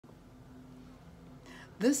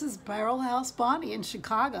This is Barrelhouse Bonni in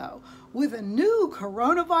Chicago with a new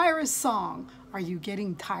coronavirus song. Are you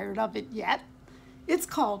getting tired of it yet? It's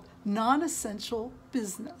called Non-Essential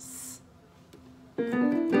Business. We're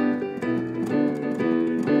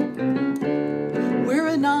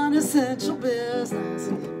a non-essential business.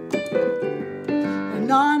 A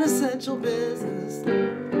non-essential business.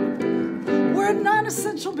 We're a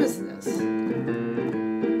non-essential business.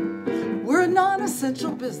 We're a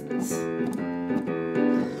non-essential business.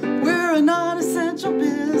 We're a non-essential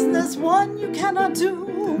business, one you cannot do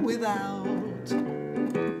without.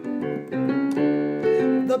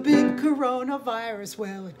 The big coronavirus,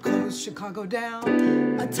 well, it closed Chicago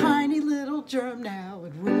down. A tiny little germ now,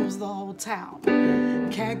 it rules the whole town.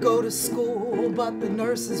 Can't go to school, but the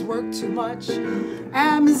nurses work too much.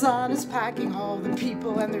 Amazon is packing all the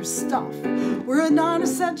people and their stuff. We're a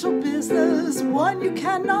non-essential business, one you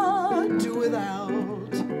cannot do without.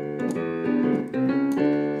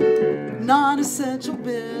 Non-essential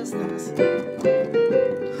business.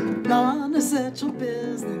 Non-essential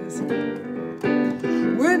business.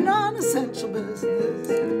 We're a non-essential business.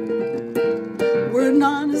 We're a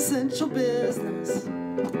non-essential business.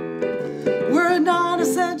 We're a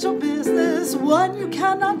non-essential business, one you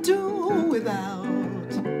cannot do without.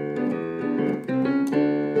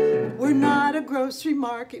 We're not a grocery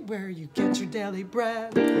market where you get your daily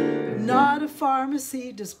bread. Not a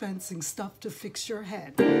pharmacy dispensing stuff to fix your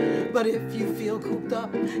head. But if you feel cooped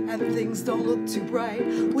up and things don't look too bright,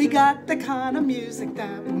 we got the kind of music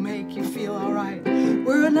that will make you feel alright.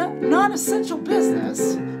 We're a non-essential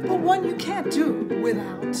business, but one you can't do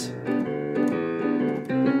without.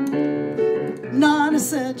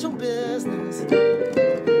 Non-essential business.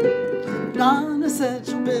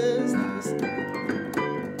 Non-essential business.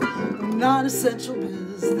 Non-essential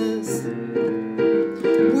business.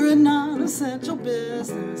 We're a non-essential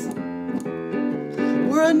business.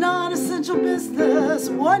 We're a non-essential business,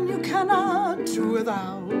 one you cannot do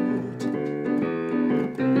without.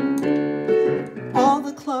 All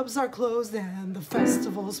the clubs are closed and the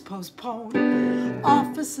festivals postponed.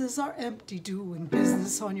 Offices are empty, doing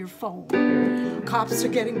business on your phone. Cops are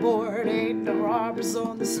getting bored, ain't no robbers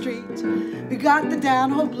on the street. We got the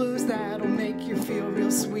down-home blues that'll make you feel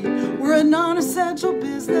real sweet. We're a non-essential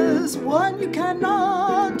business, one you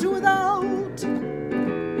cannot do without.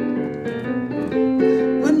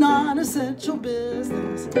 We're non-essential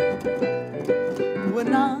business. We're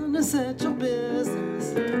non-essential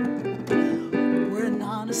business. We're a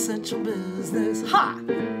non-essential business. Ha!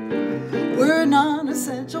 We're a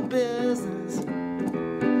non-essential business.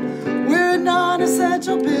 We're a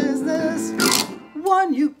non-essential business,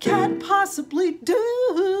 one you can't possibly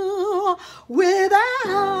do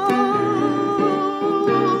without.